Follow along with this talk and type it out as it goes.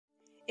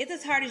It's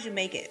as hard as you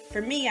make it.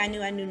 For me, I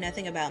knew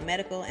nothing about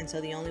medical, and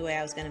so the only way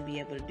I was going to be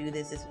able to do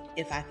this is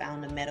if I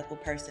found a medical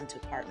person to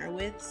partner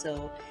with.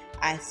 So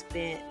I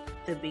spent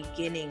the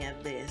beginning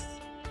of this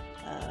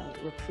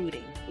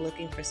recruiting,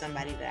 looking for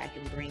somebody that I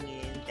can bring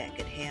in that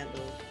could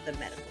handle the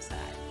medical side,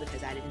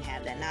 because I didn't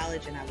have that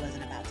knowledge and I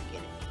wasn't about to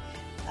get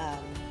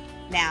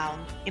it. Now,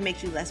 it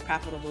makes you less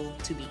profitable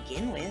to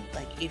begin with.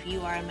 Like, if you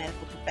are a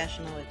medical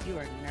professional, if you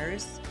are a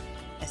nurse,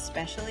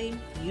 especially,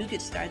 you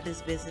could start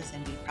this business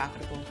and be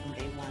profitable from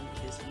day one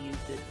because you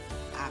could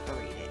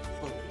operate it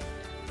fully.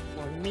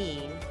 For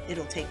me, it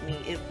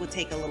would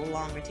take a little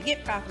longer to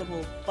get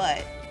profitable,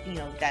 but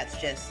that's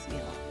just,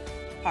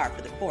 par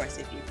for the course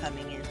if you're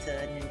coming into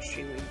an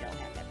industry where you don't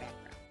have that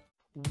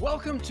background.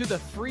 Welcome to the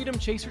Freedom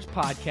Chasers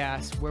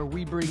podcast, where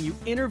we bring you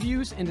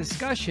interviews and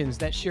discussions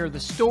that share the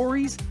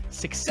stories,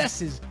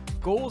 successes,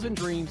 goals, and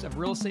dreams of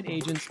real estate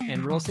agents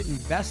and real estate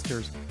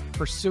investors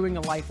pursuing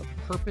a life of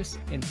purpose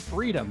and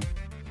freedom.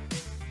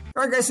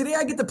 All right, guys, today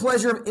I get the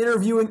pleasure of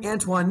interviewing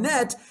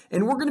Antoinette,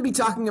 and we're going to be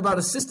talking about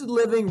assisted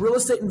living, real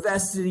estate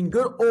investing,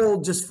 good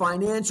old just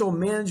financial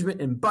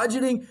management and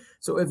budgeting.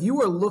 So if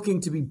you are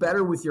looking to be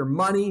better with your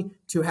money,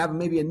 to have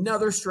maybe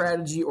another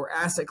strategy or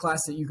asset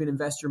class that you can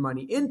invest your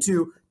money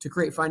into to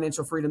create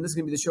financial freedom, this is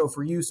going to be the show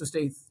for you, so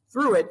stay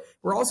through it.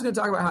 We're also going to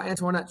talk about how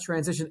Antoinette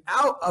transitioned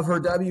out of her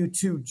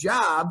W-2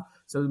 job.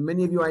 So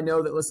many of you I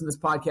know that listen to this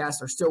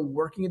podcast are still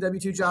working a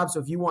W-2 job. So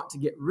if you want to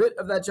get rid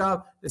of that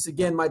job, this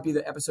again might be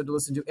the episode to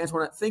listen to.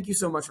 Antoinette, thank you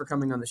so much for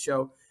coming on the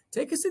show.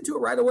 Take us into it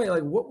right away.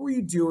 Like, what were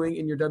you doing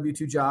in your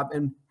W-2 job,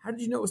 and how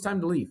did you know it was time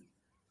to leave?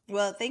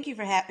 Well, thank you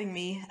for having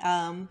me.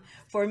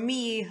 For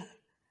me,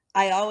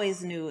 I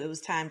always knew it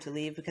was time to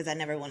leave because I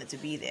never wanted to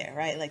be there,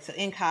 right? Like, so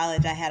in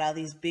college, I had all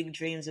these big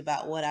dreams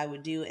about what I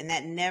would do, and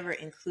that never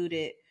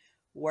included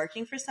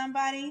working for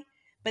somebody.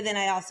 But then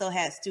I also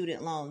had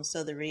student loans.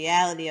 So the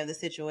reality of the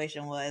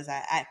situation was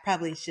I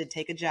probably should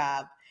take a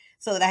job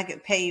so that I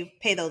could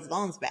pay those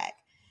loans back.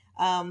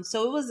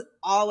 So it was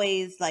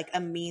always like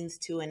a means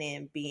to an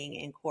end being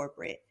in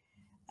corporate.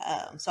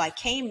 So I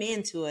came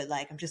into it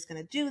like, I'm just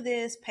going to do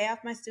this, pay off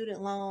my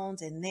student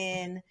loans, and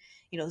then,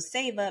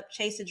 save up,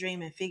 chase a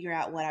dream, and figure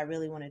out what I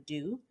really want to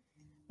do.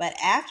 But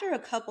after a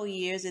couple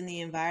years in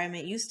the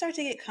environment, you start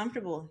to get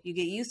comfortable. You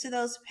get used to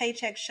those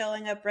paychecks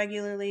showing up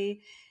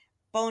regularly,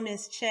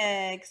 bonus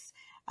checks,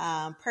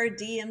 per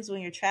diems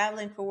when you're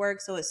traveling for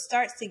work. So it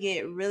starts to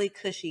get really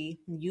cushy.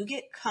 You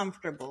get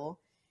comfortable.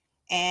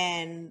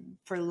 And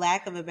for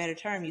lack of a better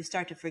term, you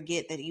start to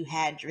forget that you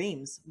had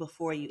dreams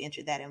before you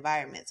entered that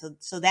environment.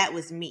 So that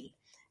was me.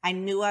 I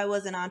knew I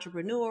was an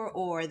entrepreneur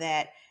or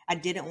that I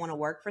didn't want to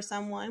work for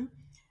someone,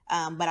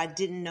 but I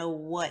didn't know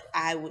what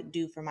I would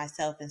do for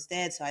myself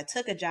instead. So I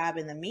took a job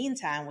in the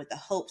meantime with the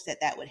hopes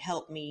that would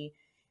help me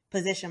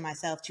position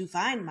myself to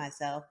find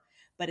myself.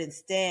 But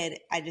instead,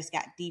 I just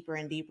got deeper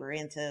and deeper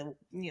into,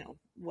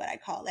 what I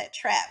call that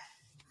trap.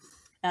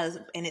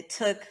 And it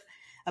took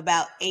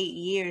about 8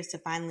 years to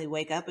finally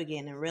wake up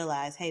again and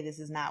realize, hey, this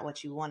is not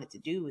what you wanted to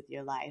do with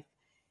your life.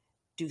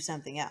 Do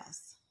something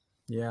else.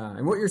 Yeah.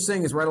 And what you're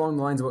saying is right along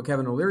the lines of what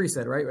Kevin O'Leary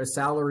said, right? A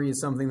salary is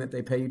something that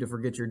they pay you to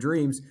forget your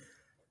dreams.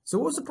 So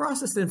what was the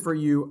process then for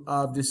you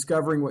of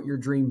discovering what your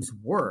dreams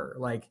were?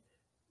 Like,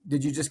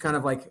 did you just kind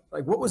of like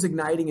what was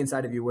igniting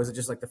inside of you? Was it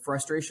just like the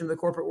frustration of the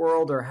corporate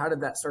world, or how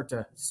did that start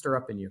to stir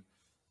up in you?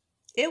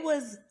 It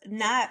was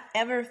not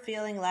ever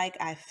feeling like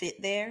I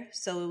fit there.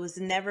 So it was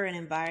never an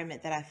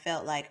environment that I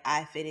felt like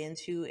I fit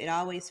into. It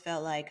always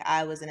felt like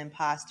I was an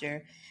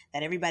imposter,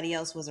 that everybody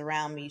else was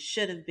around me,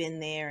 should have been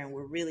there and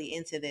were really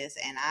into this.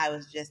 And I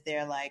was just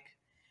there like,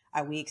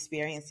 are we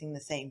experiencing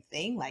the same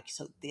thing? Like,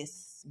 so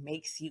this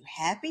makes you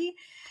happy?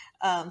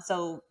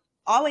 So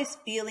always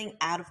feeling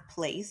out of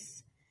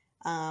place.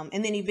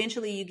 And then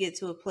eventually you get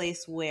to a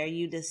place where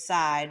you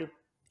decide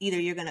either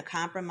you're going to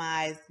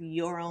compromise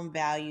your own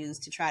values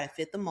to try to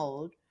fit the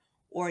mold,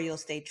 or you'll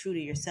stay true to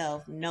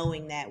yourself,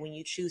 knowing that when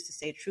you choose to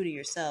stay true to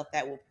yourself,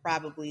 that will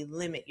probably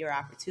limit your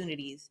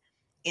opportunities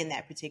in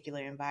that particular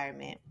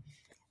environment.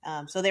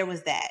 So there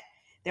was that.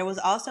 There was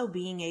also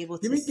being able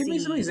to give me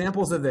some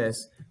examples of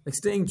this, like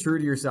staying true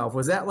to yourself.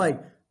 Was that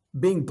like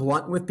being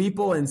blunt with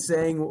people and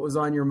saying what was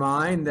on your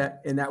mind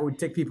and that would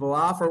tick people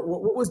off? Or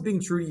what was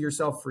being true to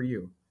yourself for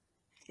you?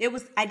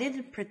 I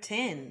didn't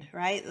pretend,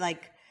 right?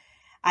 Like,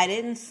 I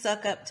didn't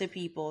suck up to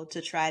people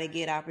to try to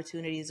get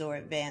opportunities or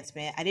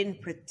advancement. I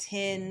didn't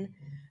pretend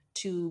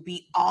to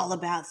be all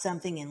about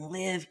something and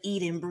live,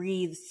 eat, and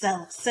breathe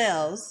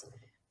sales,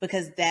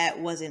 because that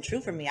wasn't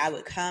true for me. I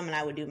would come and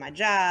I would do my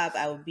job.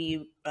 I would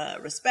be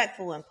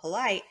respectful and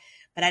polite,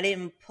 but I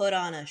didn't put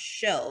on a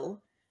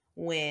show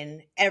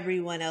when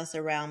everyone else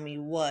around me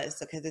was,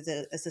 because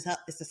it's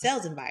a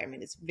sales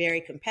environment. It's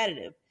very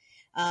competitive.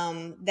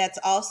 That's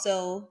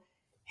also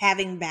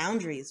having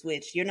boundaries,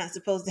 which you're not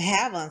supposed to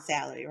have on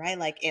salary, right?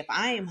 Like, if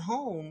I am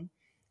home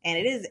and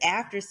it is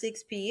after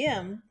 6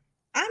 p.m.,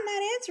 I'm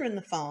not answering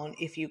the phone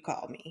if you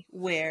call me,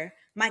 where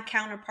my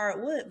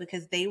counterpart would,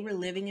 because they were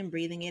living and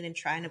breathing it and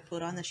trying to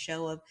put on the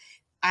show of,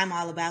 I'm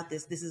all about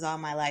this. This is all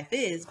my life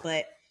is.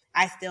 But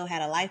I still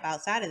had a life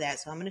outside of that.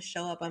 So I'm going to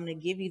show up. I'm going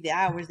to give you the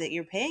hours that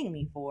you're paying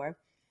me for.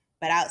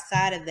 But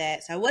outside of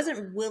that, so I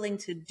wasn't willing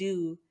to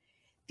do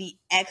the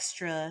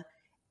extra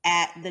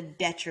at the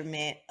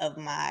detriment of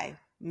my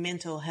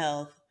mental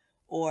health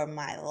or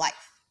my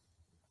life.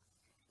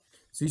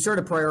 So you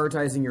started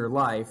prioritizing your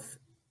life,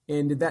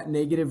 and did that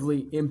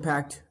negatively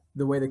impact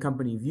the way the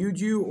company viewed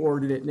you, or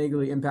did it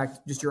negatively impact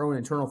just your own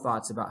internal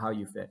thoughts about how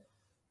you fit?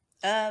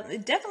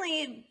 It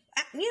definitely,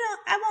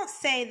 I won't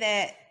say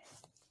that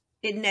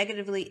it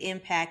negatively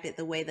impacted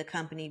the way the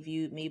company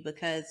viewed me,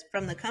 because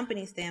from the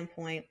company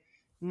standpoint,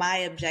 my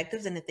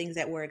objectives and the things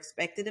that were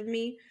expected of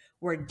me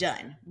were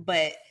done.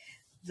 But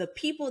the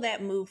people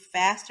that move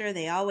faster,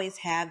 they always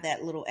have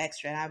that little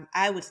extra. And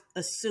I would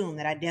assume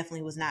that I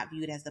definitely was not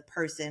viewed as the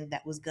person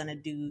that was going to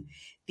do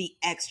the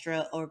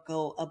extra or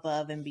go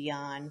above and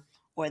beyond,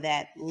 or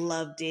that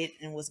loved it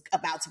and was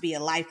about to be a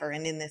lifer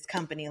and in this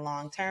company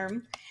long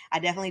term. I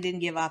definitely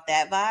didn't give off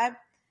that vibe.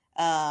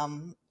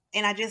 And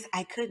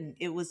I couldn't.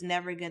 It was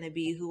never going to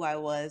be who I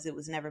was. It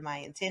was never my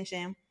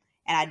intention.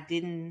 And I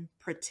didn't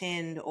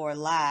pretend or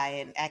lie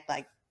and act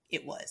like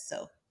it was.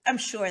 So I'm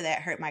sure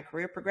that hurt my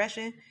career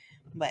progression,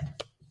 but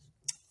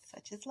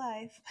such is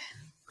life.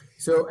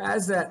 So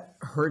as that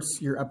hurts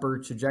your upper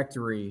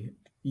trajectory,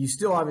 you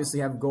still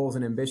obviously have goals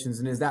and ambitions.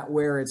 And is that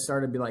where it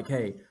started to be like,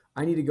 hey,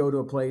 I need to go to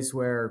a place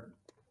where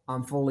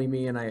I'm fully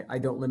me and I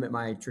don't limit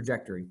my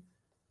trajectory?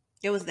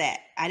 It was that.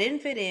 I didn't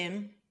fit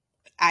in.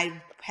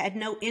 I had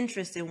no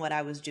interest in what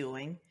I was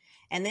doing.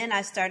 And then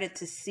I started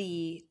to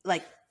see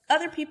like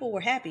other people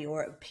were happy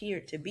or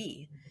appeared to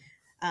be.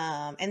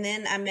 And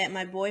then I met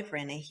my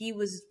boyfriend and he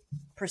was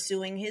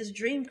pursuing his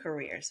dream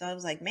career. So I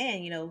was like,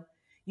 man,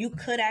 you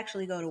could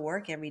actually go to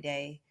work every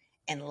day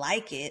and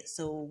like it.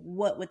 So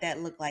what would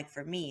that look like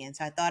for me? And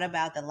so I thought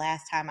about the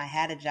last time I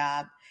had a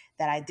job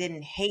that I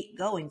didn't hate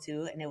going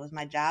to. And it was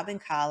my job in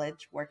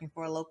college, working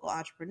for a local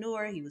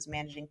entrepreneur. He was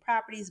managing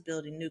properties,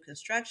 building new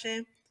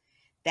construction.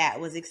 That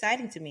was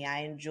exciting to me. I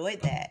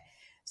enjoyed that.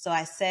 So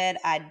I said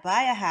I'd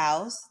buy a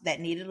house that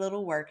needed a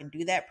little work and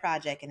do that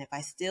project. And if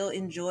I still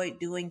enjoyed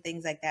doing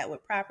things like that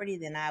with property,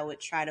 then I would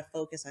try to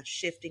focus on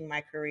shifting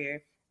my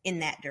career in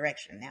that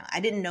direction. Now, I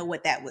didn't know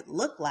what that would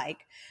look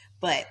like,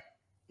 but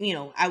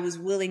I was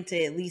willing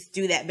to at least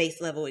do that base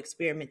level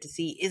experiment to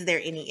see, is there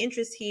any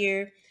interest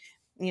here?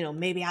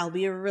 Maybe I'll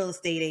be a real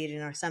estate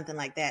agent or something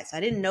like that. So I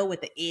didn't know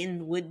what the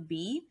end would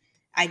be.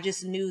 I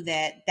just knew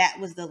that that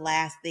was the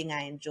last thing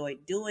I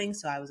enjoyed doing.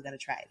 So I was going to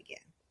try it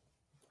again.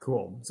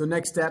 Cool. So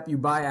next step, you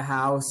buy a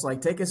house.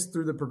 Like, take us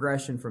through the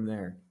progression from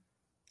there.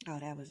 Oh,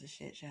 that was a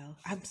shit show.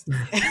 I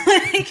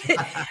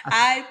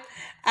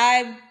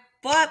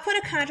put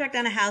a contract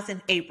on a house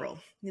in April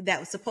that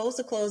was supposed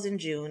to close in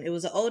June. It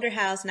was an older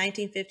house,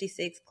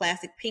 1956,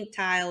 classic pink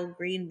tile,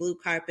 green, blue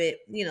carpet.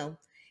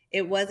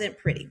 It wasn't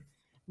pretty,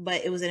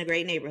 but it was in a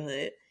great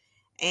neighborhood.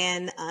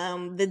 And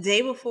the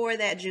day before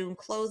that June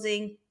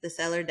closing, the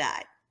seller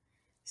died.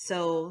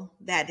 So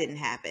that didn't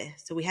happen.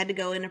 So we had to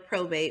go into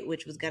probate,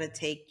 which was going to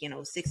take,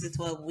 6 to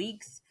 12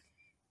 weeks.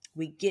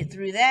 We get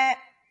through that,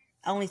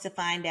 only to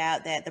find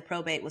out that the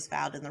probate was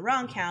filed in the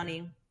wrong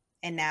county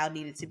and now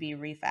needed to be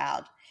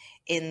refiled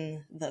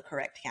in the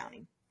correct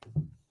county.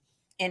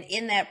 And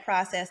in that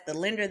process, the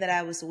lender that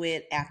I was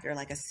with, after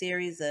like a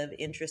series of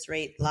interest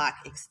rate lock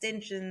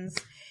extensions,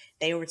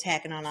 they were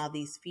tacking on all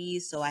these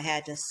fees. So I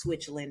had to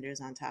switch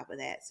lenders on top of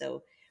that.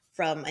 So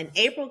from an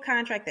April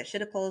contract that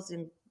should have closed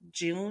in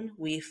June,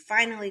 we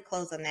finally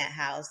closed on that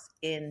house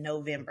in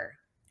November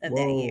of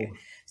that year.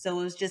 So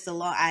it was just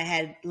I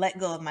had let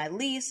go of my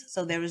lease.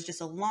 So there was just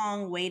a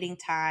long waiting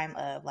time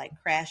of like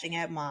crashing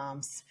at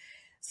mom's,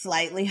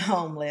 slightly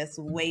homeless,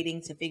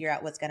 waiting to figure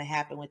out what's going to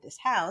happen with this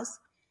house.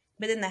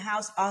 But then the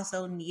house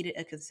also needed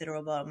a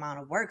considerable amount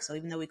of work. So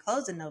even though we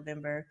closed in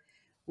November,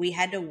 we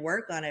had to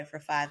work on it for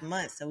 5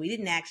 months. So we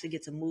didn't actually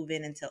get to move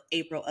in until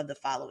April of the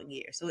following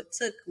year. So it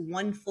took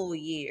 1 full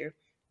year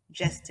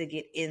just to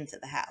get into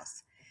the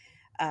house.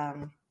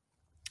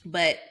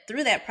 But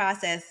through that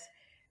process,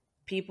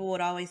 people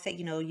would always say,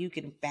 you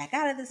can back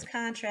out of this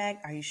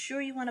contract. Are you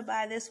sure you want to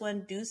buy this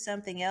one? Do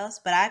something else.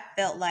 But I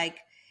felt like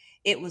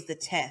it was the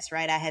test,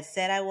 right? I had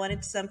said I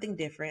wanted something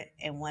different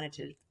and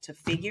wanted to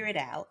figure it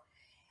out.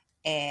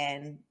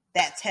 And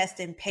that test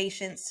and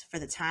patience for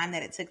the time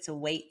that it took to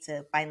wait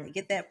to finally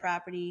get that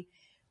property.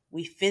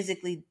 We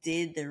physically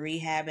did the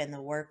rehab and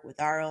the work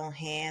with our own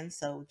hands.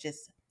 So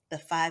just the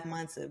 5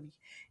 months of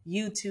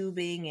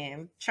YouTubing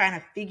and trying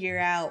to figure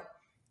out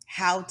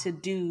how to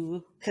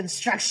do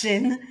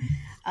construction,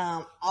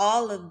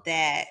 all of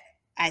that,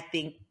 I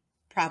think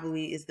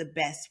probably is the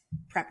best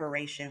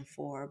preparation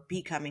for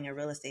becoming a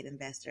real estate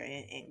investor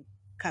and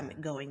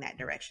going that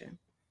direction.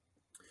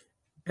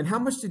 And how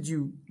much did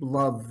you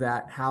love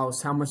that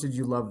house? How much did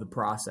you love the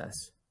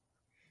process?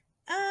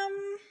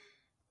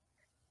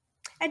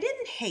 I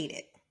didn't hate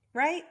it,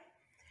 right?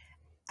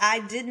 I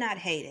did not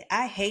hate it.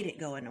 I hated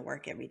going to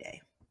work every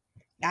day.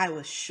 I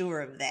was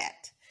sure of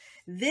that.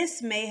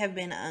 This may have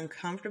been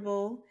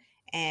uncomfortable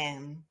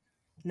and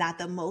not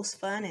the most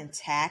fun and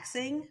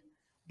taxing,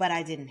 but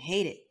I didn't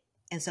hate it.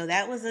 And so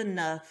that was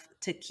enough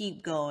to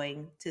keep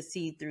going, to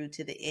see through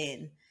to the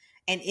end.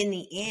 And in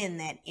the end,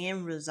 that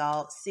end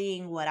result,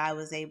 seeing what I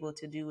was able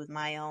to do with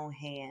my own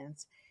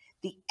hands,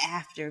 the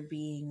after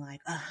being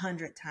like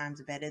 100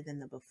 times better than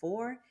the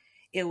before,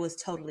 it was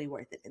totally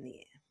worth it in the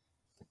end.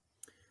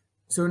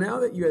 So now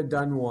that you had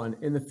done one,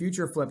 in the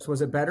future flips,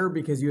 was it better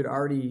because you had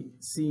already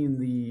seen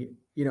the,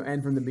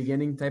 end from the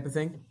beginning type of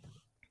thing?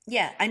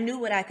 Yeah, I knew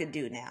what I could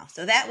do now.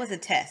 So that was a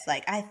test.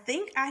 Like, I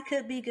think I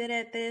could be good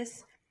at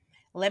this.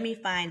 Let me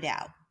find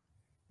out.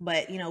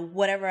 But,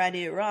 whatever I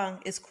did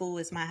wrong, it's cool.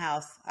 It's my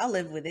house. I'll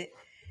live with it.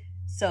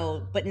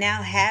 So, but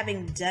now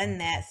having done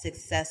that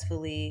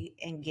successfully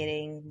and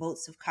getting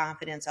votes of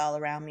confidence all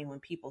around me when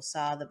people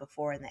saw the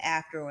before and the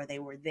after, or they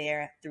were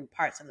there through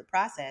parts of the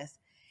process,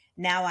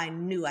 now I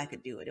knew I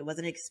could do it. It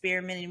wasn't an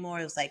experiment anymore.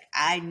 It was like,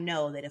 I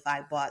know that if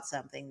I bought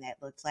something that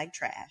looks like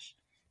trash,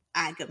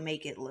 I could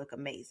make it look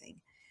amazing.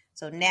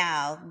 So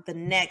now the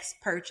next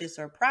purchase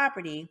or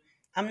property,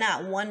 I'm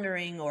not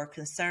wondering or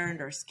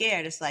concerned or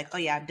scared. It's like, oh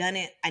yeah, I've done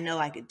it. I know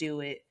I could do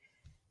it.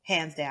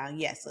 Hands down.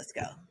 Yes, let's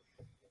go.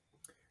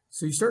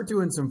 So you start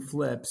doing some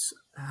flips.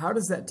 How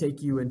does that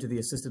take you into the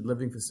assisted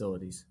living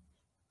facilities?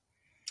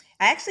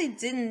 I actually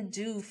didn't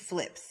do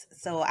flips.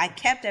 So I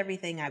kept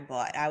everything I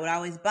bought. I would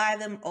always buy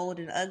them old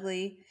and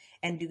ugly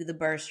and do the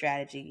BRRRR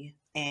strategy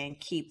and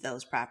keep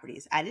those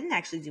properties. I didn't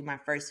actually do my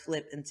first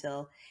flip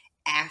until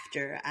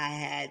after I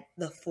had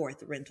the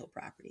fourth rental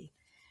property.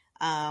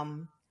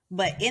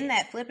 But in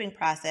that flipping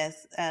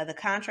process, the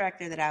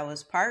contractor that I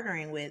was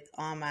partnering with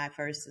on my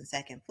first and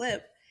second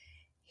flip,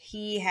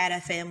 he had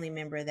a family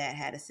member that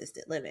had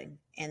assisted living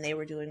and they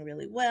were doing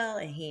really well.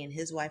 And he and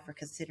his wife were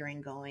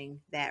considering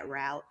going that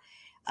route.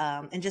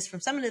 And just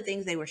from some of the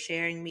things they were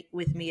sharing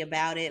with me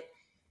about it,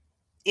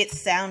 it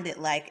sounded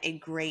like a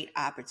great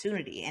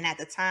opportunity. And at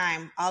the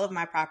time, all of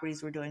my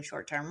properties were doing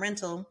short-term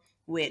rental,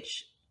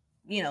 which,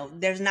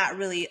 there's not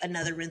really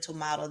another rental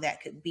model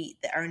that could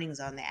beat the earnings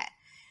on that.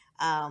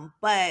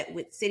 But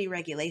with city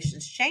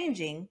regulations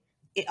changing,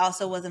 it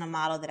also wasn't a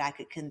model that I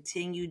could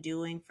continue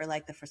doing for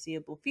like the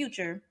foreseeable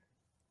future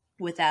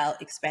without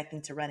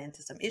expecting to run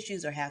into some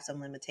issues or have some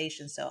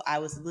limitations. So I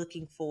was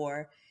looking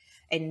for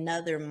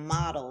another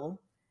model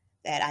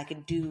that I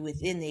could do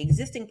within the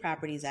existing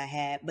properties I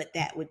had, but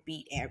that would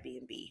beat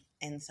Airbnb.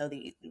 And so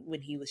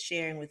when he was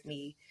sharing with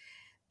me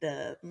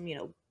the,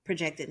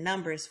 projected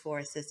numbers for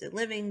assisted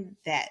living,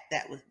 that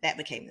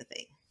became the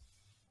thing.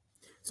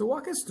 So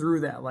walk us through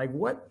that. Like,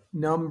 what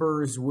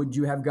numbers would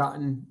you have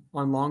gotten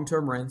on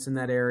long-term rents in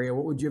that area?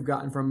 What would you have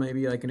gotten from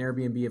maybe like an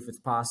Airbnb if it's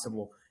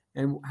possible?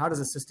 And how does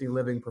assisted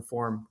living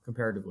perform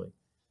comparatively?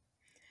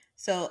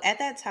 So at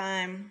that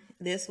time,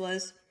 this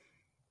was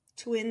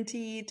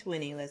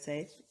 2020, let's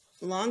say.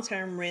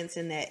 Long-term rents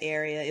in that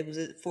area, it was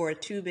for a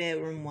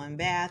 2-bedroom,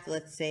 1-bath.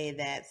 Let's say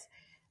that's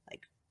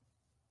like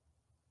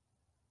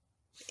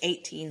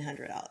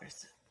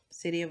 $1,800,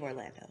 City of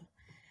Orlando.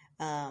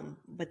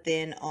 But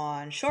then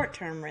on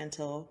short-term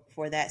rental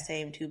for that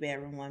same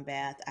 2-bedroom,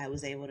 1-bath, I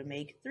was able to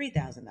make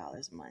 $3,000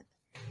 a month.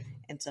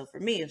 And so for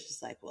me, it's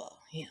just like, well,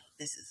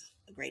 this is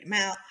a great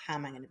amount. How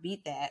am I going to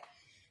beat that?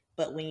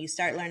 But when you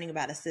start learning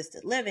about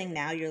assisted living,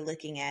 now you're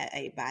looking at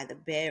a by the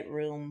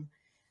bedroom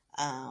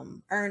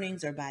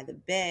earnings or by the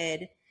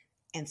bed.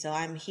 And so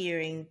I'm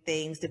hearing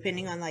things,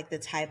 depending on like the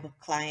type of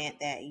client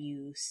that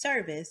you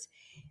service,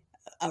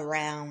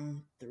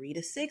 around $3,000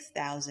 to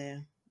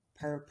 $6,000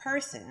 per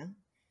person,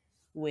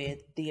 with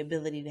the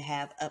ability to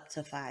have up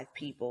to 5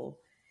 people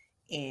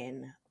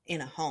in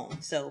a home.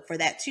 So for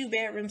that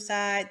 2-bedroom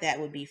side, that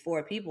would be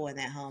 4 people in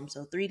that home.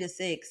 So 3 to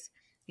 6,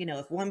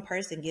 if one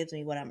person gives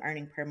me what I'm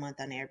earning per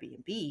month on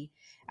Airbnb,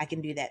 I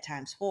can do that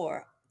times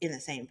 4 in the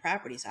same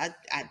property. So I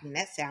mean,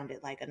 that sounded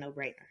like a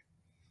no-brainer.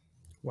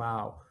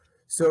 Wow.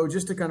 So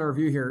just to kind of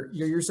review here,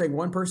 you're saying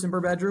 1 person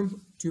per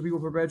bedroom, 2 people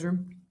per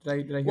bedroom? Did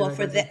I hear well,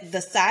 that? For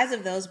the size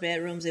of those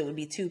bedrooms, it would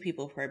be 2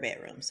 people per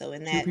bedroom. So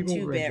in that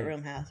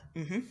 2-bedroom house,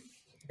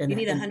 you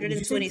need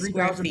 120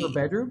 square feet. Per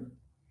bedroom?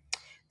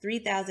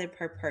 $3,000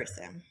 per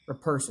person. Per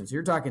person. So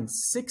you're talking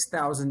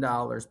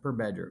 $6,000 per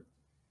bedroom.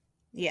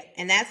 Yeah,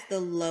 and that's the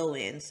low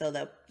end. So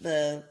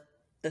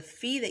the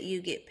fee that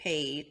you get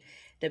paid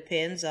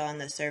depends on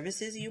the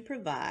services you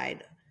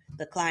provide,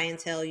 the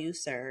clientele you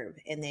serve,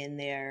 and then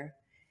their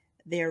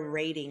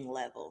rating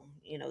level.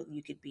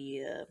 You could be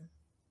a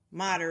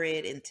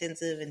moderate,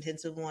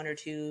 intensive 1 or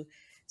 2.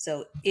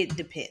 So it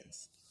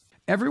depends.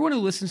 Everyone who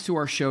listens to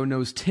our show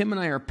knows Tim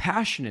and I are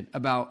passionate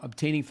about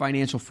obtaining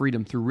financial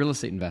freedom through real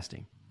estate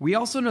investing. We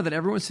also know that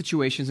everyone's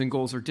situations and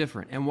goals are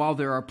different. And while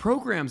there are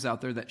programs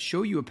out there that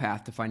show you a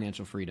path to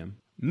financial freedom,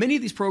 many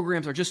of these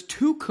programs are just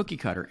too cookie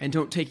cutter and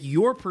don't take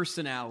your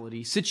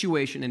personality,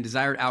 situation, and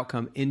desired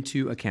outcome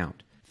into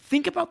account.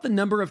 Think about the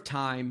number of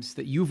times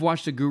that you've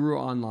watched a guru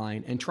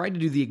online and tried to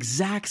do the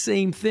exact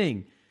same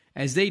thing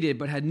as they did,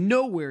 but had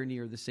nowhere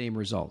near the same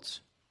results.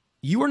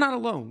 You are not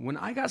alone. When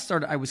I got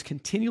started, I was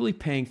continually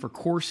paying for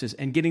courses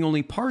and getting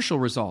only partial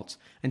results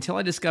until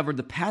I discovered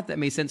the path that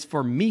made sense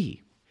for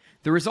me.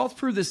 The results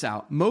prove this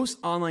out. Most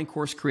online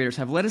course creators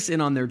have let us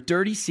in on their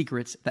dirty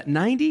secrets that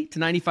 90 to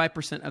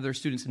 95% of their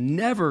students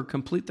never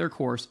complete their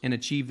course and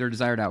achieve their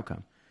desired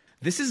outcome.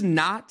 This is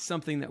not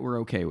something that we're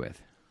okay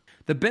with.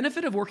 The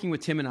benefit of working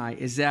with Tim and I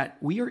is that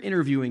we are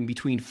interviewing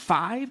between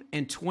 5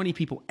 and 20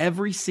 people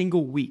every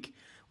single week.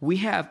 We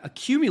have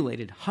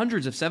accumulated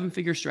hundreds of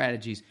seven-figure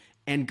strategies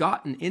and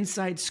gotten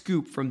inside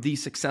scoop from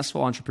these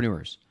successful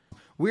entrepreneurs.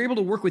 We're able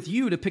to work with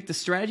you to pick the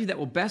strategy that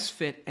will best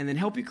fit and then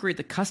help you create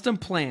the custom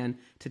plan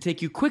to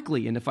take you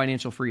quickly into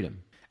financial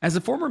freedom. As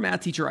a former math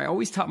teacher, I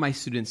always taught my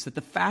students that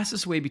the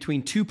fastest way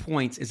between 2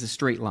 points is a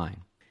straight line.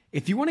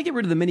 If you want to get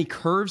rid of the many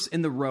curves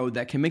in the road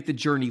that can make the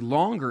journey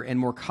longer and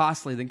more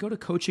costly, then go to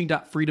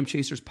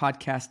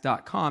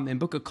coaching.freedomchaserspodcast.com and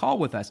book a call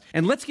with us.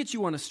 And let's get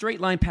you on a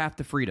straight line path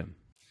to freedom.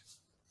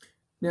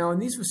 Now, in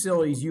these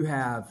facilities, you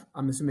have,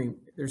 I'm assuming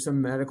there's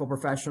some medical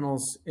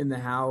professionals in the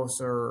house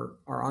or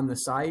on the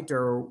site,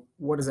 or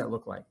what does that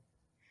look like?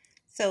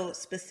 So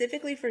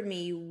specifically for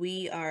me,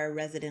 we are a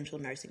residential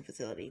nursing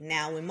facility.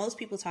 Now, when most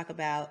people talk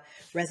about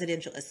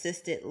residential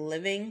assisted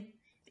living,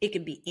 it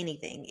could be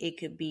anything. It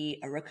could be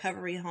a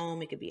recovery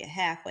home. It could be a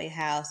halfway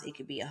house. It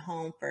could be a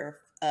home for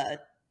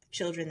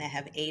children that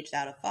have aged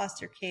out of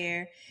foster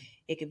care.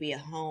 It could be a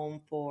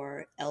home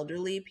for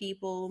elderly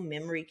people,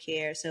 memory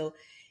care. So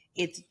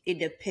it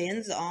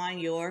depends on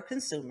your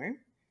consumer.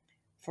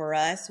 For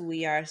us,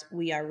 we are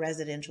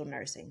residential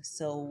nursing.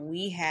 So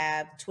we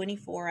have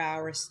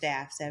 24-hour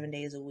staff 7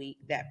 days a week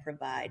that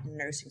provide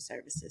nursing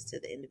services to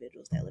the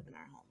individuals that live in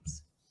our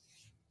homes.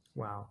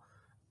 Wow.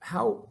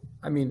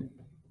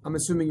 I'm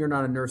assuming you're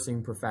not a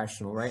nursing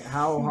professional, right?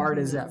 How hard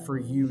is that for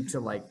you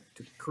to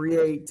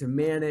create, to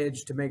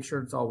manage, to make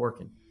sure it's all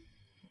working?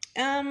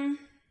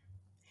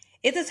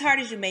 It's as hard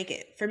as you make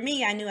it. For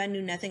me, I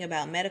knew nothing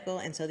about medical.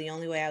 And so the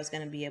only way I was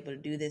going to be able to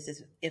do this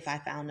is if I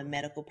found a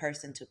medical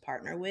person to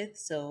partner with.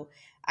 So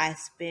I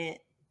spent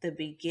the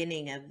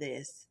beginning of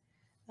this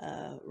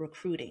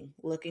recruiting,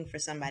 looking for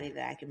somebody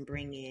that I can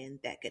bring in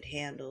that could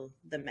handle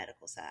the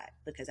medical side,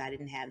 because I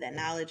didn't have that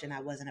knowledge and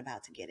I wasn't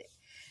about to get it.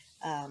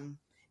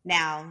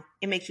 Now,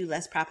 it makes you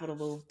less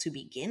profitable to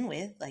begin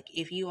with. Like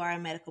if you are a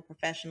medical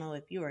professional,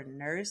 if you're a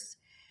nurse,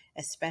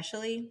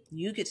 especially,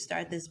 you could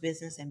start this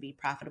business and be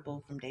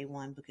profitable from day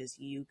one because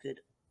you could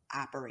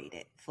operate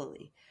it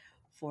fully.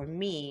 For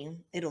me,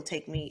 it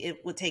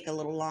would take a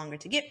little longer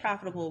to get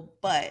profitable,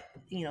 but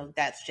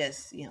that's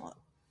just,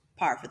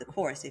 par for the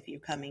course if you're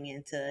coming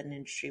into an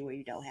industry where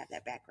you don't have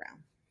that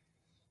background.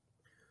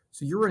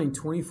 So you're running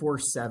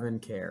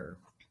 24/7 care.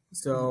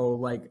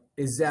 So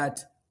is that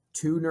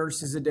 2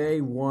 nurses a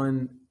day,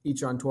 one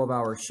each on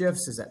 12-hour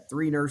shifts? Is that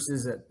 3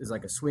 nurses that is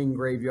like a swing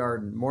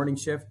graveyard and morning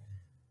shift?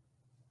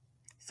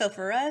 So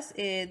for us,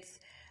 it's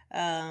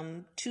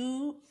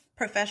 2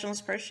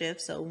 professionals per shift.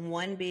 So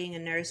one being a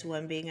nurse,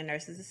 one being a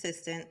nurse's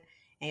assistant,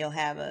 and you'll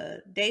have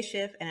a day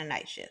shift and a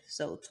night shift.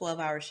 So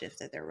 12-hour shifts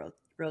that they're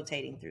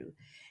rotating through.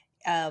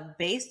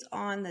 Based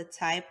on the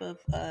type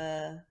of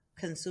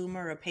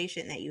consumer or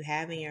patient that you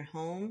have in your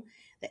home,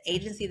 the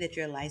agency that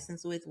you're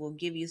licensed with will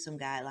give you some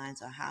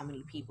guidelines on how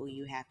many people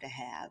you have to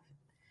have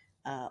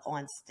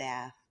on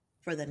staff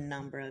for the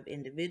number of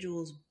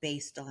individuals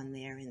based on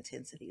their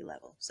intensity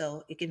level.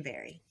 So it can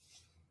vary.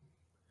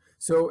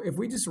 So if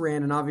we just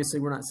ran, and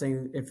obviously we're not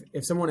saying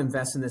if someone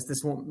invests in this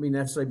won't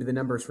necessarily be the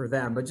numbers for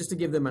them, but just to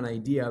give them an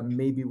idea of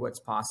maybe what's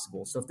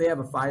possible. So if they have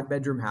a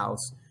 5-bedroom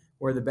house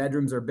where the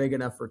bedrooms are big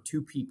enough for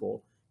 2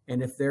 people,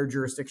 and if their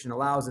jurisdiction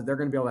allows it, they're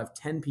going to be able to have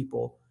 10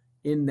 people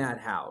in that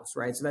house,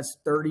 right? So that's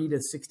 $30,000 to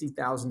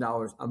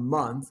 $60,000 a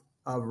month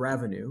of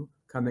revenue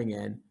coming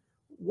in.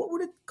 What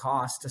would it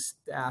cost to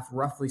staff,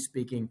 roughly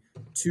speaking,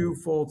 2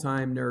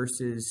 full-time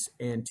nurses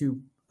and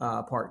 2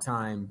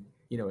 part-time,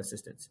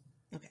 assistants?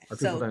 Okay.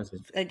 So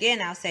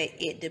again, I'll say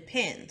it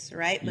depends,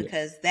 right?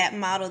 Because that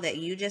model that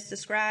you just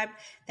described,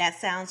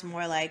 that sounds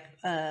more like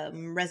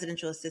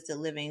residential assisted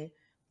living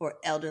for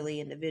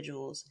elderly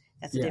individuals.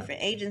 That's a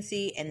different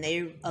agency, and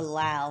they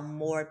allow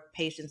more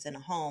patients in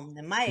a home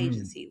than my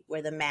agency,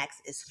 where the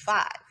max is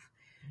 5,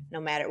 no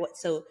matter what.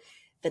 So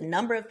the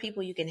number of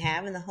people you can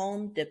have in the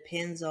home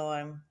depends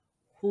on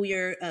who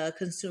your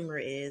consumer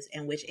is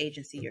and which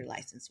agency you're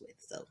licensed with.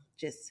 So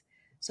just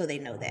so they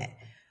know that.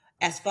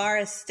 As far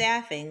as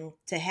staffing,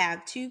 to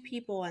have 2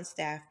 people on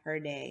staff per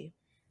day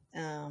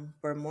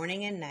for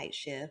morning and night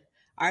shift,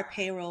 our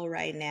payroll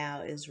right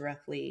now is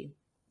roughly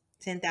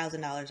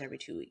 $10,000 every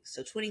 2 weeks.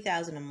 So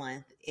 $20,000 a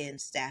month in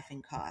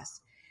staffing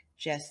costs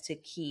just to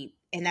keep,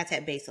 and that's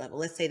at base level.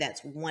 Let's say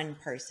that's 1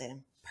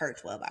 person per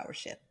 12-hour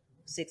shift,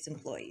 6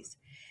 employees.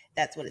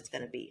 That's what it's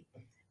going to be.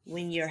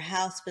 When your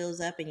house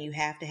fills up and you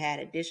have to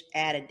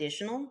add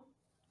additional,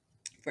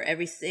 for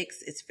every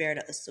 6, it's fair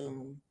to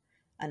assume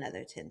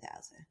another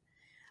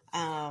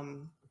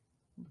 $10,000.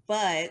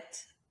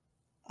 But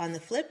on the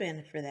flip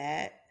end for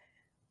that,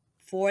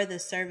 for the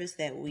service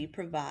that we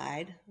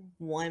provide,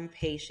 1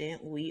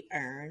 patient, we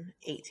earn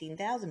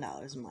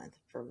 $18,000 a month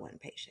for 1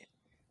 patient.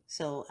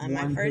 So on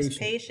my first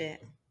patient,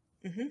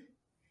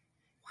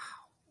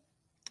 wow.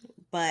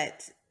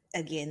 But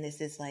again,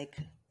 this is like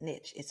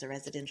niche. It's a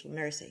residential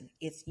nursing.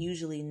 It's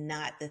usually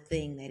not the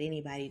thing that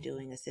anybody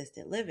doing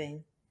assisted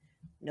living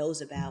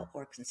knows about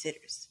or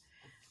considers.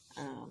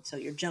 So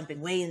you're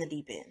jumping way in the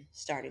deep end,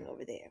 starting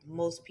over there.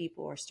 Most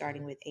people are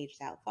starting with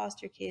aged out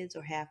foster kids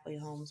or halfway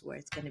homes, where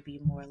it's going to be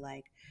more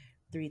like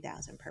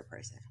 $3,000 per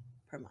person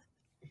per month,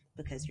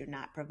 because you're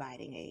not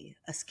providing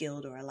a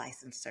skilled or a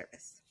licensed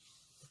service.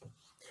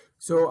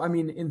 So, I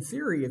mean, in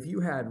theory, if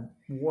you had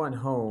one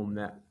home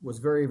that was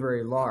very,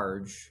 very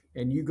large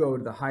and you go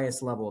to the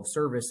highest level of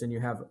service and you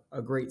have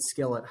a great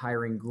skill at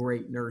hiring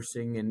great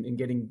nursing and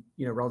getting,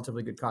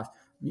 relatively good cost,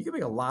 you can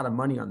make a lot of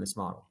money on this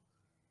model.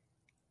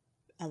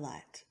 A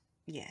lot,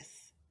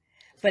 yes.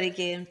 But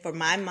again, for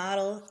my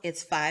model,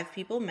 it's 5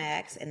 people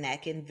max, and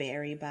that can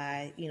vary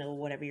by,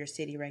 whatever your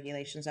city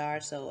regulations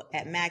are. So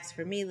at max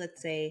for me, let's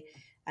say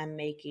I'm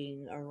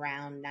making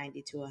around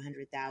 90 to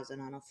 100,000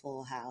 on a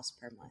full house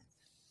per month.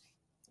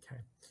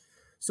 Okay.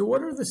 So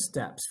what are the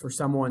steps for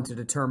someone to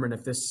determine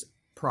if this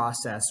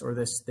process or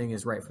this thing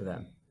is right for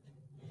them?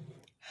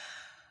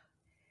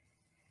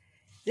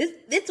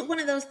 It's one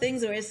of those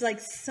things where it's like,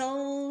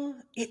 so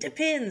it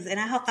depends. And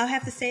I'll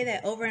have to say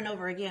that over and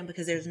over again,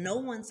 because there's no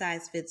one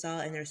size fits all,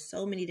 and there's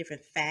so many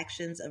different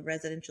factions of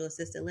residential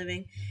assisted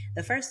living.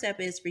 The first step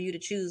is for you to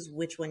choose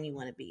which one you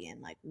want to be in.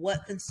 Like,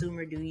 what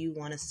consumer do you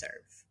want to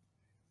serve?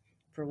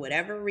 For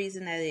whatever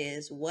reason that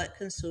is, what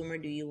consumer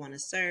do you want to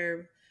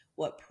serve?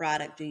 What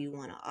product do you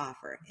want to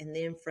offer? And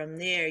then from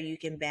there, you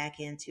can back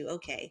into,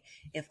 okay,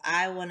 if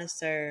I want to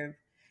serve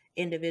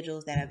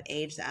individuals that have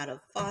aged out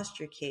of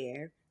foster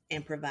care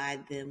and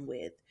provide them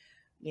with,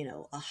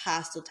 a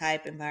hostel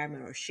type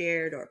environment or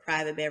shared or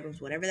private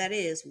bedrooms, whatever that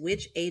is,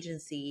 which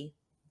agency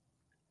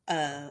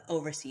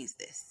oversees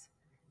this?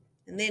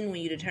 And then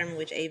when you determine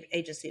which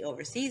agency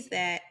oversees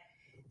that,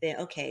 then,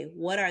 okay,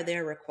 what are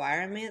their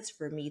requirements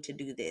for me to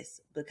do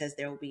this? Because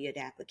there will be an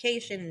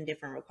application and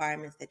different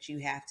requirements that you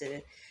have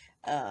to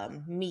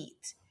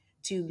meet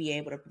to be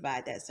able to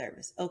provide that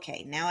service.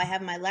 Okay, now I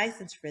have my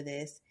license for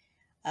this.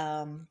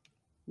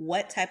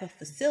 What type of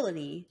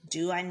facility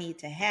do I need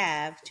to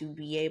have to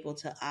be able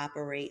to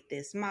operate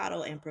this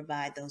model and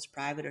provide those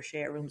private or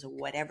shared rooms or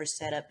whatever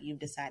setup you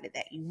decided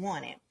that you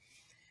wanted?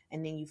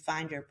 And then you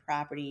find your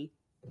property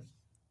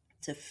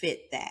to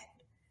fit that.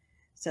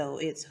 So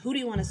it's, who do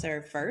you want to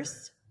serve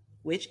first?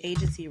 Which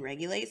agency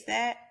regulates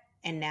that?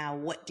 And now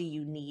what do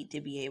you need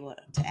to be able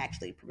to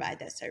actually provide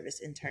that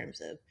service in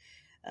terms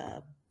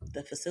of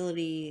the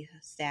facility,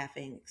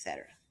 staffing,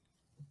 etc.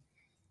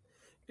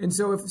 And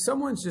so if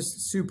someone's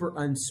just super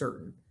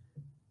uncertain,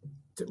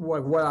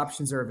 what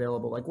options are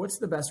available? Like, what's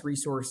the best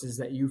resources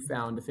that you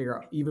found to figure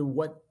out even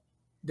what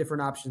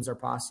different options are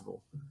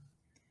possible?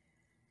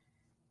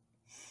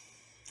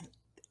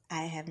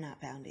 I have not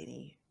found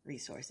any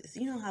resources.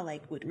 You know how,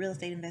 like, with real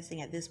estate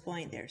investing at this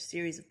point, there are a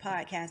series of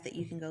podcasts that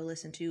you can go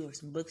listen to or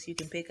some books you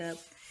can pick up.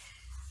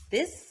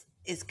 This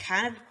is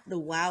kind of the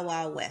wild,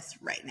 wild west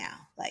right now.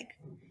 Like,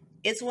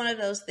 it's one of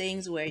those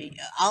things where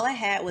all I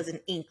had was an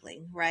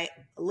inkling, right?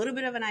 A little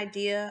bit of an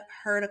idea,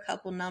 heard a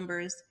couple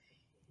numbers,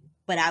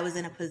 but I was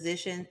in a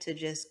position to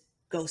just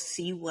go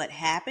see what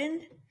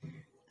happened.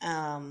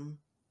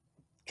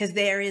 Because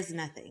there is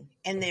nothing.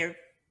 And they're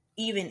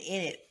even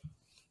in it,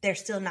 they're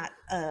still not,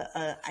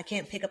 I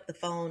can't pick up the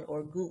phone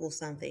or Google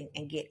something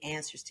and get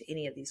answers to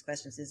any of these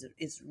questions.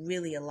 It's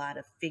really a lot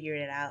of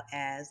figuring it out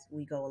as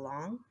we go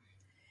along.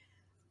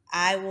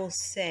 I will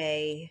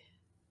say,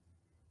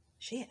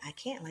 shit, I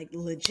can't, like,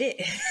 legit.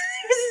 There's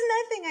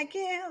nothing I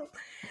can't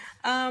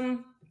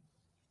help.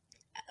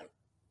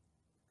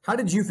 How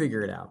did you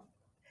figure it out?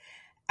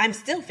 I'm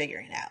still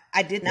figuring it out.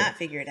 I did not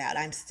figure it out.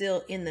 I'm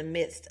still in the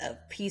midst of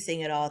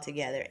piecing it all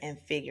together and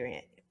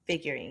figuring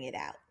it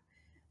out.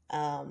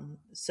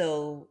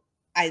 So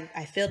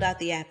I filled out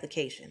the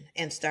application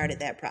and started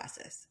that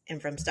process.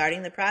 And from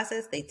starting the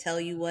process, they tell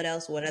you what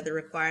other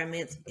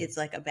requirements. It's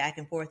like a back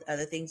and forth,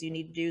 other things you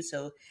need to do.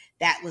 So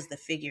that was the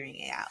figuring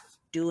it out,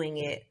 doing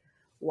it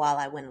while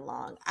I went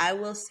along. I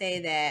will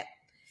say that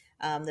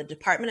the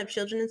Department of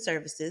Children and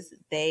Services,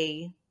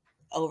 they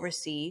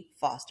oversee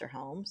foster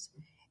homes,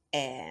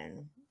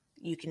 and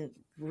you can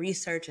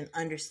research and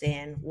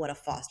understand what a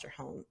foster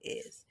home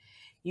is.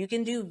 You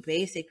can do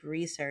basic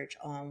research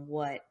on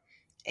what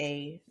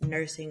a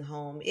nursing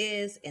home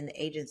is, and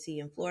the agency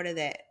in Florida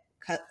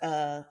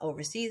that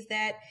oversees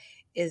that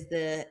is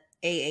the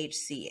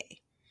AHCA.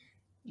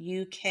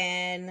 You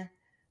can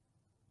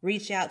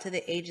reach out to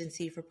the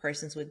Agency for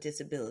Persons with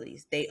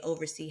Disabilities. They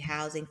oversee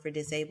housing for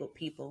disabled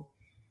people.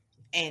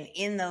 And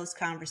in those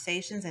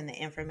conversations and the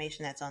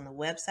information that's on the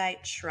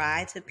website,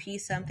 try to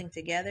piece something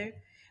together.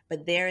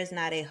 But there is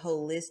not a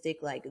holistic,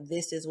 like,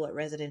 this is what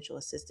residential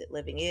assisted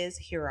living is.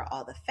 Here are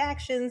all the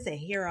factions, and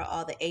here are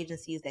all the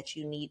agencies that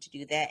you need to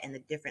do that, and the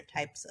different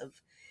types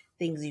of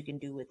things you can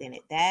do within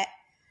it. That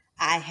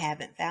I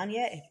haven't found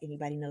yet. If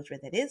anybody knows where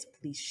that is,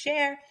 please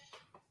share.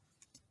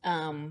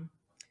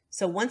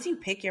 So once you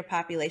pick your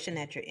population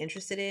that you're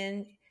interested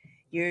in,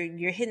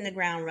 you're hitting the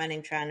ground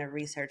running trying to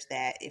research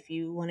that. If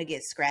you want to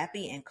get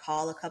scrappy and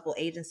call a couple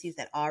agencies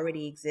that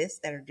already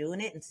exist that are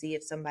doing it and see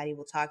if somebody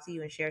will talk to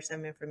you and share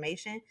some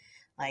information,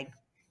 like,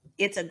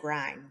 it's a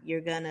grind.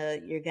 You're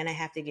gonna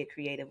have to get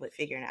creative with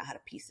figuring out how to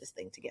piece this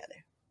thing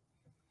together.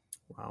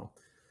 Wow.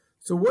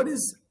 So what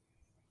is,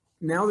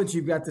 now that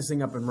you've got this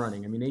thing up and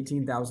running, I mean,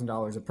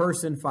 $18,000 a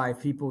person, 5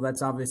 people,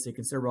 that's obviously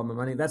considerable amount of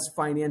money. That's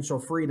financial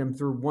freedom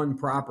through one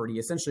property,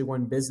 essentially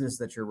one business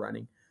that you're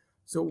running.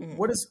 So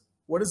what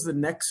does the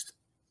next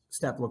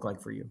step look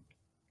like for you?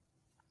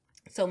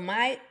 So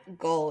my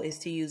goal is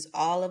to use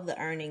all of the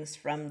earnings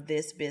from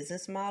this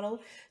business model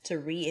to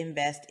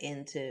reinvest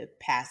into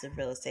passive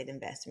real estate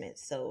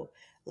investments. So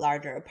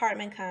larger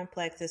apartment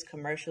complexes,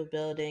 commercial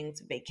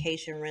buildings,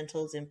 vacation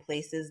rentals in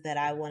places that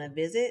I want to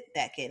visit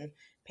that can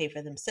pay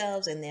for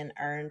themselves and then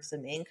earn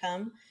some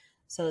income,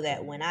 so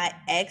that when I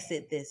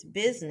exit this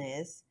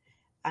business,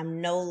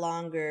 I'm no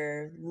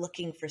longer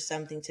looking for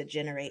something to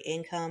generate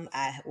income.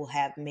 I will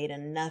have made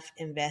enough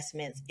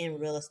investments in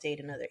real estate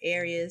in other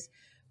areas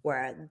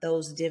where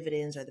those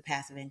dividends or the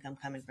passive income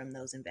coming from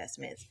those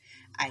investments,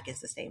 I can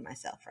sustain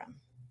myself from.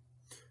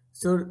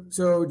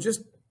 So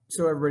just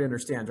so everybody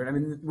understands, right? I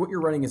mean, what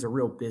you're running is a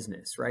real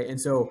business, right?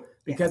 And so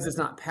because it's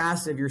not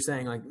passive, you're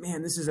saying like,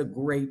 man, this is a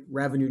great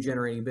revenue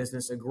generating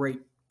business, a great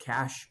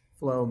cash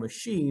flow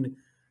machine.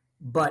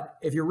 But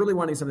if you're really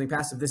wanting something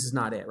passive, this is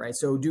not it, right?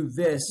 So do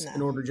this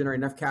in order to generate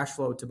enough cash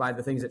flow to buy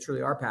the things that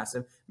truly are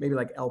passive, maybe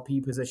like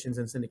LP positions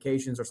and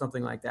syndications or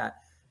something like that.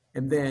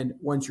 And then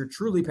once you're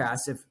truly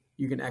passive,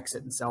 you can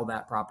exit and sell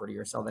that property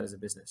or sell that as a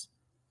business.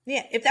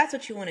 Yeah, if that's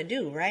what you want to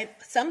do, right?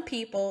 Some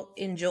people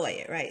enjoy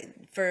it, right?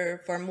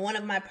 For one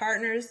of my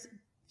partners,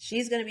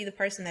 she's going to be the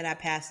person that I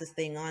pass this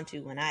thing on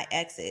to when I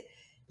exit.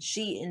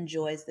 She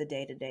enjoys the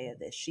day-to-day of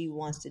this. She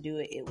wants to do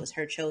it. It was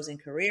her chosen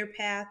career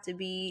path to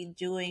be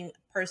doing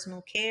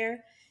personal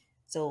care.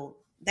 So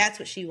that's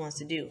what she wants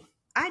to do.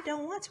 I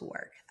don't want to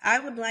work. I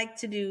would like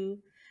to do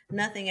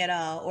nothing at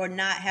all or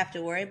not have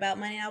to worry about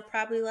money. I'll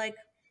probably like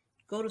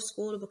go to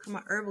school to become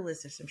an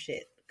herbalist or some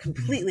shit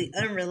completely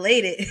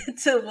unrelated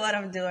to what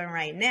I'm doing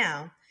right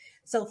now.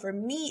 So for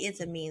me,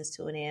 it's a means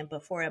to an end.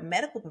 But for a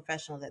medical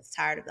professional that's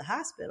tired of the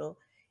hospital,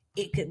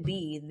 it could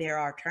be their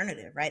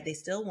alternative, right? They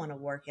still want to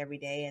work every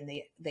day and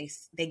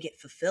they get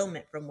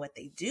fulfillment from what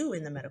they do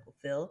in the medical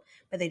field,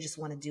 but they just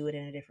want to do it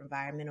in a different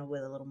environment or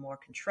with a little more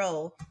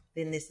control.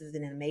 Then this is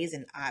an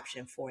amazing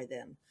option for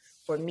them.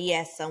 For me,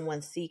 as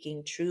someone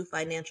seeking true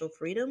financial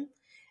freedom,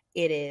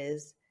 it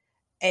is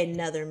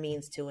another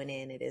means to an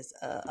end. It is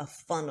a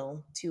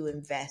funnel to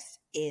invest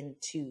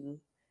into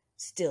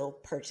still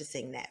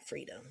purchasing that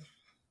freedom.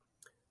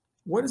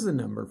 What is the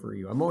number for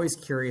you? I'm always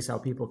curious how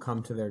people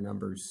come to their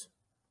numbers.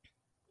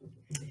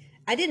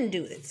 I didn't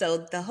do it.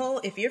 So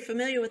if you're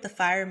familiar with the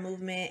FIRE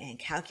movement and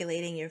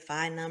calculating your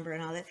FI number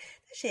and all that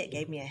shit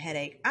gave me a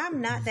headache.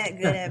 I'm not that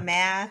good at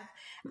math.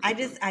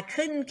 I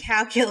couldn't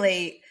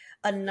calculate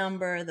a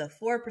number, the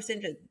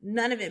 4%,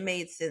 none of it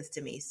made sense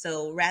to me.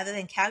 So rather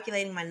than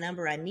calculating my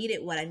number, I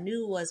needed what I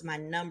knew was my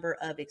number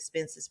of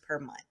expenses per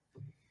month.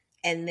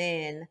 And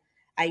then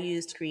I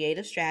used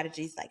creative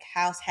strategies like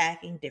house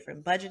hacking,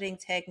 different budgeting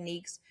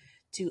techniques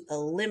to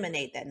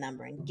eliminate that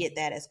number and get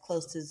that as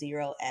close to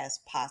zero as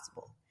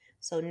possible.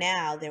 So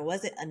now there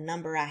wasn't a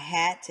number I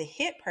had to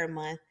hit per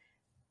month.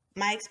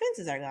 My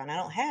expenses are gone. I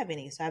don't have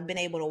any. So I've been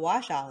able to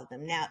wash all of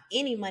them. Now,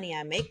 any money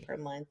I make per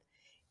month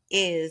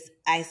is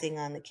icing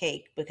on the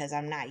cake because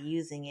I'm not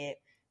using it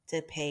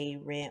to pay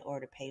rent or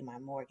to pay my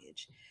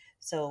mortgage.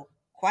 So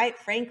quite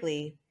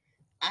frankly,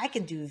 I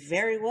can do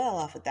very well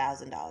off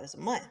 $1,000 a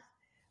month.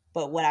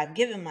 But what I've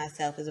given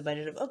myself is a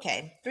budget of,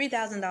 okay,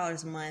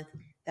 $3,000 a month.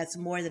 That's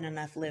more than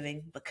enough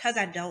living. Because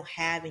I don't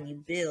have any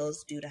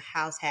bills due to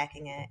house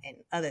hacking and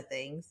other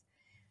things,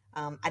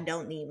 I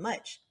don't need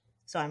much.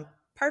 So I'm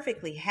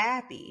perfectly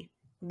happy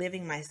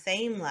living my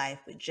same life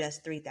with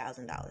just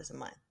 $3,000 a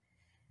month.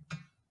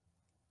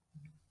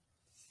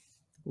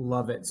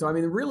 Love it. So, I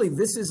mean, really,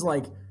 this is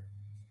like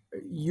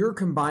you're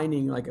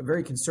combining like a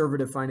very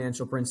conservative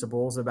financial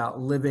principles about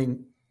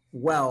living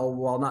well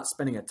while not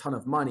spending a ton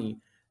of money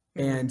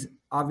and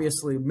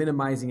obviously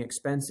minimizing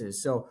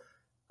expenses. So,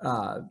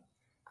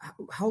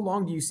 how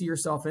long do you see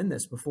yourself in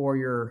this before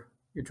you're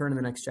turning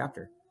the next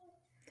chapter?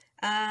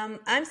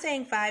 I'm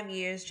saying 5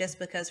 years just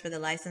because for the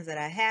license that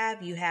I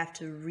have, you have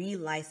to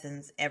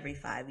relicense every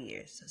 5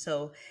 years.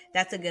 So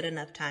that's a good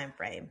enough time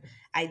frame.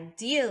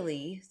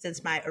 Ideally,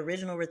 since my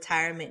original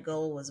retirement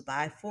goal was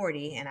by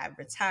 40 and I've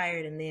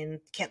retired and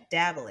then kept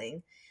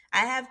dabbling,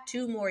 I have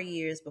 2 more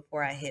years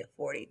before I hit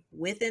 40.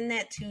 Within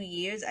that 2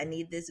 years, I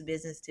need this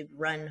business to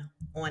run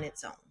on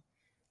its own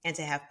and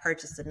to have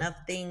purchased enough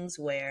things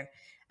where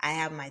I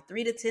have my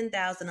 $3,000 to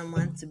 $10,000 a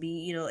month to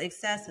be,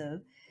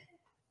 excessive.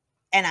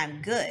 And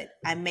I'm good.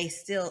 I may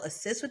still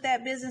assist with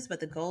that business, but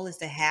the goal is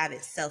to have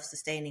it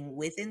self-sustaining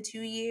within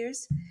 2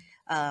 years.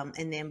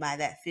 And then by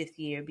that 5th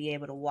year, be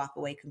able to walk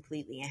away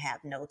completely and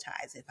have no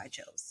ties if I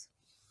chose.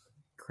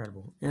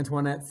 Incredible.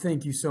 Antoinette,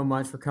 thank you so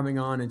much for coming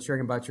on and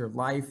sharing about your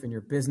life and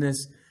your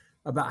business.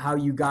 about how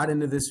you got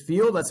into this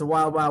field. That's a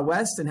wild, wild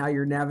west, and how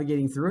you're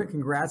navigating through it.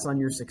 Congrats on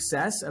your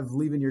success of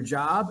leaving your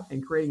job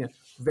and creating a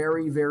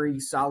very, very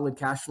solid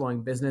cash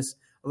flowing business.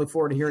 I look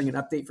forward to hearing an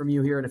update from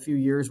you here in a few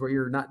years where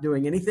you're not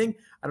doing anything.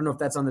 I don't know if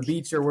that's on the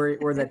beach or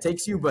where that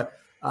takes you, but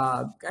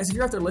guys, if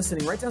you're out there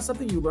listening, write down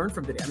something you learned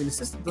from today. I mean,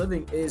 assisted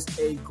living is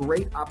a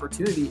great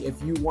opportunity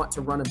if you want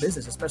to run a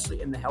business,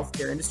 especially in the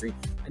healthcare industry.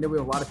 I know we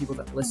have a lot of people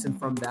that listen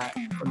from that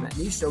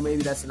niche, so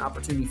maybe that's an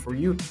opportunity for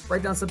you.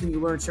 Write down something you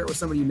learned, share it with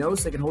somebody you know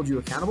so they can hold you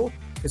accountable,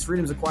 because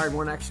freedom is acquired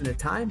one action at a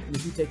time. And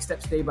if you take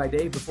steps day by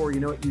day, before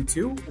you know it, you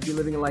too will be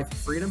living a life of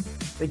freedom.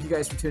 Thank you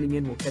guys for tuning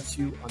in. We'll catch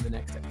you on the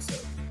next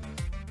episode.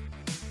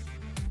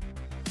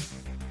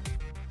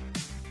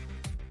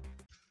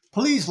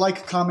 Please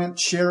like, comment,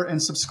 share,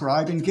 and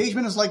subscribe.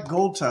 Engagement is like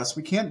gold to us.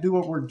 We can't do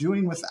what we're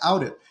doing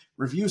without it.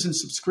 Reviews and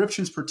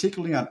subscriptions,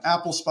 particularly on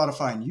Apple,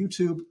 Spotify, and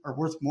YouTube, are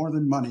worth more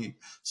than money.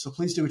 So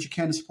please do what you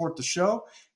can to support the show.